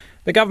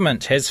The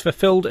government has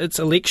fulfilled its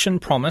election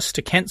promise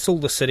to cancel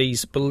the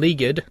city's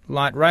beleaguered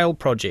light rail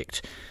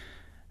project.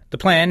 The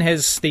plan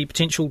has the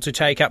potential to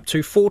take up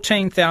to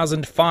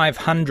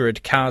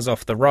 14,500 cars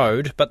off the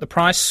road, but the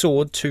price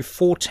soared to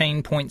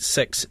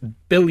 $14.6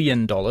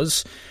 billion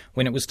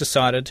when it was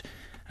decided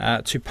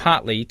to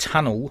partly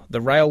tunnel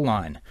the rail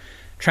line.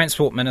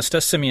 Transport Minister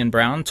Simeon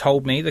Brown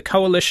told me the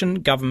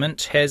coalition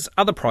government has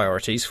other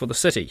priorities for the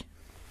city.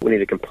 We need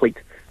to complete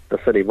the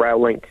city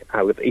rail link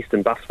with the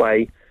Eastern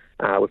Busway.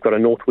 We've got a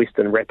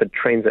northwestern rapid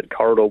transit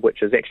corridor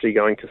which is actually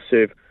going to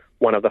serve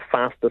one of the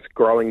fastest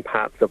growing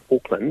parts of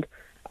Auckland.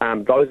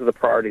 Those are the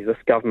priorities this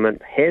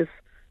government has,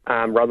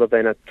 rather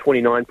than a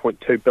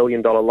 $29.2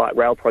 billion light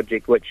rail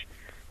project which,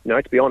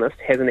 to be honest,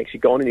 hasn't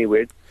actually gone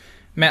anywhere.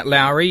 Matt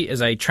Lowrie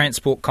is a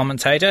transport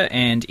commentator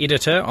and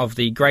editor of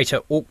the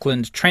Greater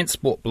Auckland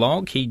transport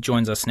blog. He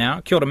joins us now.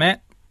 Kia ora,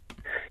 Matt.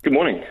 Good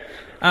morning.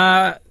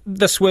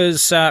 This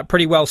was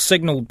pretty well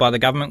signalled by the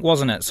government,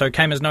 wasn't it? So it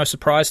came as no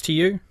surprise to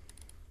you?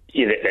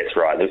 Yeah, that's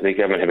right. The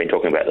government have been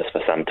talking about this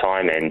for some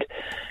time, and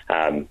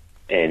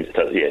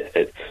so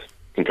it's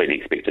completely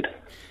expected.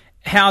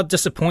 How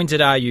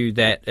disappointed are you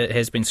that it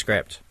has been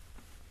scrapped?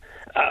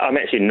 I'm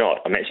actually not.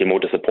 I'm actually more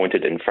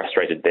disappointed and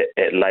frustrated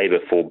at Labor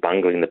for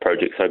bungling the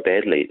project so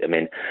badly. I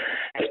mean,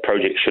 this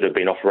project should have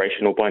been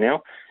operational by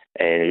now,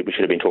 and we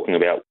should have been talking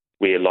about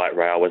where light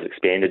rail was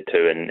expanded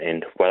to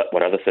and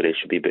what other cities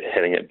should be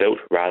having it built,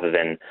 rather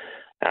than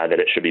that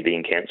it should be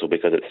being cancelled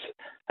because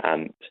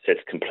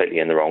it's completely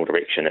in the wrong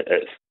direction.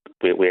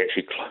 We're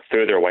actually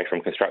further away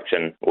from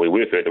construction, or we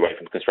were further away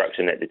from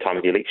construction at the time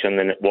of the election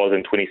than it was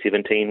in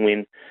 2017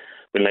 when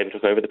Labor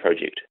took over the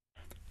project.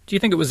 Do you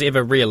think it was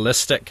ever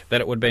realistic that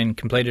it would have been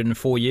completed in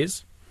 4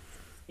 years?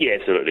 Yeah,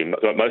 absolutely.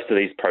 Most of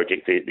these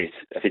projects, if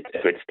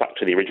it stuck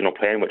to the original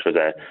plan, which was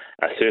a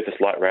surface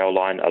light rail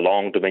line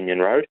along Dominion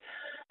Road,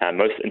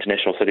 most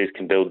international cities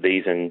can build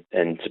these in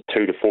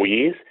 2 to 4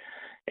 years.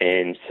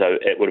 And so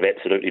it would have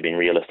absolutely been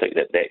realistic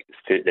that the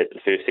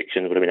first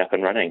section would have been up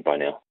and running by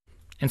now.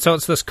 And so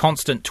it's this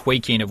constant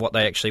tweaking of what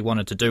they actually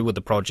wanted to do with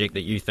the project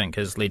that you think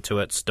has led to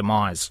its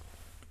demise?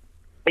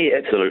 Yeah,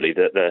 absolutely.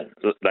 The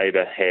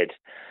Labor had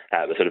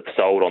sort of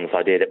sold on this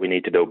idea that we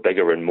need to build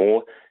bigger and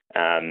more,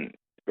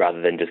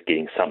 rather than just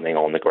getting something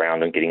on the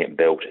ground and getting it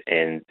built.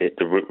 And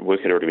the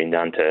work had already been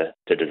done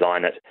to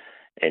design it.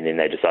 And then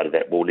they decided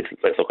that, well,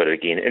 let's look at it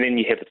again. And then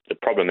you have the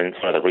problem, and it's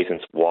one of the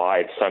reasons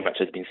why so much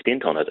has been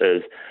spent on it,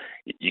 is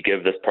you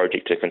give this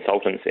project to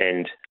consultants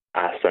and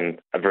ask them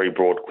a very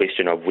broad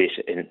question of where,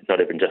 and not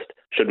even just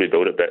should we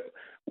build it, but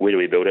where do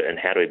we build it and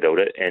how do we build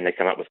it? And they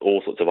come up with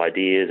all sorts of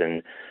ideas,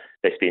 and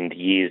they spend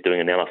years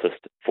doing analysis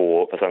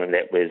for something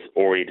that was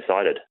already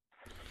decided.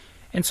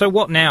 And so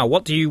what now?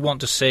 What do you want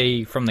to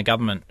see from the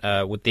government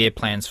with their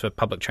plans for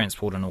public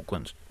transport in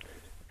Auckland?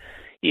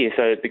 Yeah,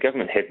 so the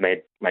government have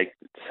made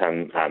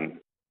some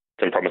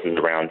promises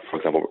around, for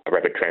example,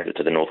 rapid transit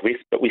to the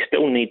northwest, but we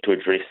still need to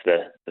address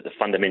the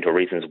fundamental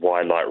reasons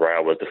why light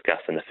rail was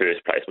discussed in the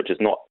first place, which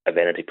is not a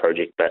vanity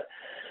project, but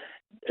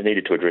it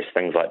needed to address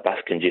things like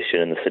bus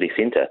congestion in the city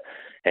centre.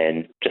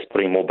 And just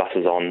putting more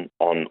buses on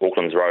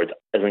Auckland's roads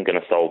isn't going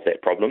to solve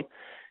that problem.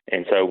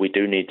 And so we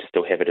do need to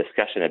still have a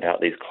discussion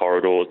about these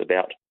corridors,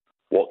 about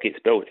what gets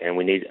built, and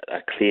we need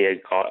a clear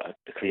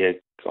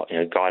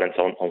guidance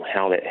on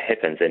how that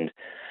happens. And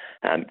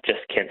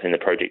just cancelling the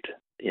project,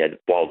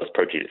 while this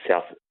project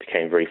itself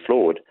became very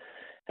flawed,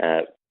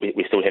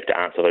 we still have to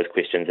answer those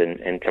questions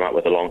and come up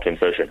with a long-term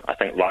solution. I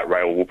think light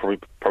rail will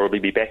probably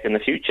be back in the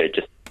future,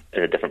 just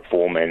in a different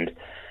form, and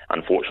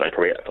unfortunately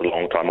probably a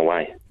long time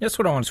away. That's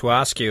what I wanted to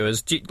ask you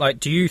is,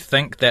 do you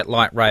think that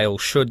light rail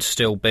should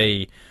still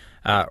be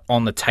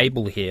on the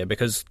table here?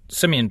 Because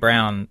Simeon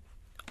Brown,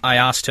 I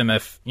asked him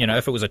if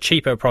it was a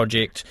cheaper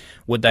project,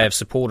 would they have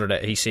supported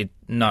it? He said,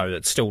 no,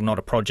 it's still not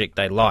a project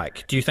they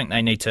like. Do you think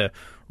they need to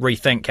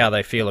rethink how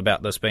they feel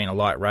about this being a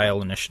light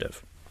rail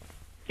initiative?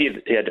 Yeah,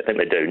 I think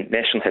they do.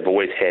 Nationals have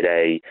always had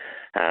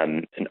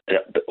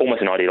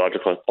almost an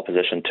ideological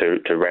opposition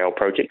to rail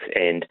projects,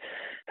 and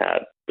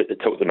it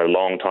took them a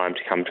long time to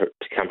come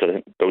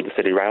to build the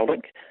city rail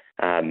link,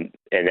 and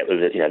that was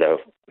they were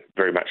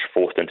very much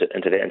forced into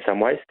that in some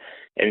ways,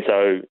 and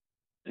so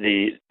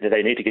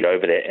they need to get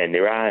over that. And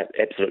there are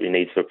absolutely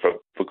needs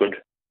for good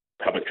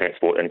public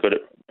transport and good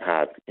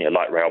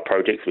light rail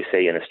projects. We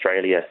see in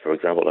Australia, for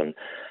example, on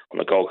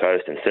the Gold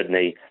Coast and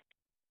Sydney,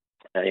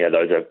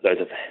 those are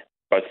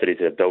both cities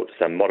that have built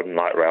some modern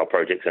light rail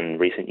projects in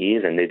recent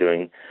years, and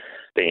they're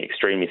being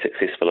extremely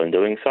successful in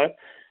doing so,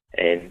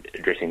 and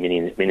addressing many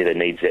of the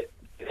needs,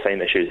 same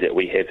issues that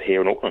we have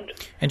here in Auckland.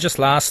 And just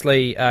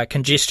lastly,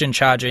 congestion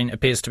charging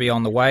appears to be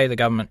on the way. The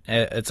government,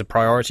 it's a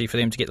priority for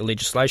them to get the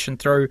legislation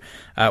through.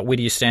 Where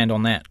do you stand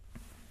on that?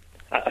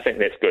 I think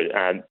that's good.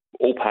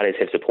 All parties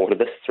have supported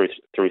this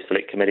through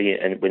Select Committee,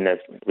 and when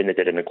they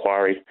did an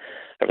inquiry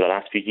over the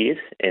last few years,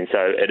 and so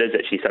it is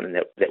actually something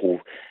that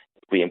will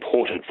be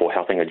important for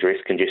helping address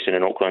congestion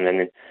in Auckland,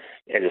 and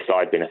as a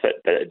side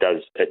benefit, but it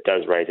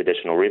does raise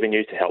additional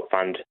revenue to help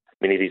fund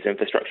many of these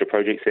infrastructure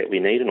projects that we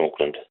need in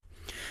Auckland.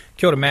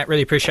 Kia ora, Matt.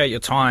 Really appreciate your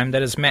time.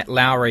 That is Matt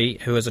Lowrie,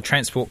 who is a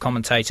transport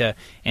commentator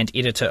and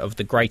editor of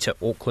the Greater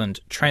Auckland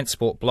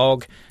Transport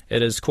blog.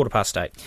 It is 8:15.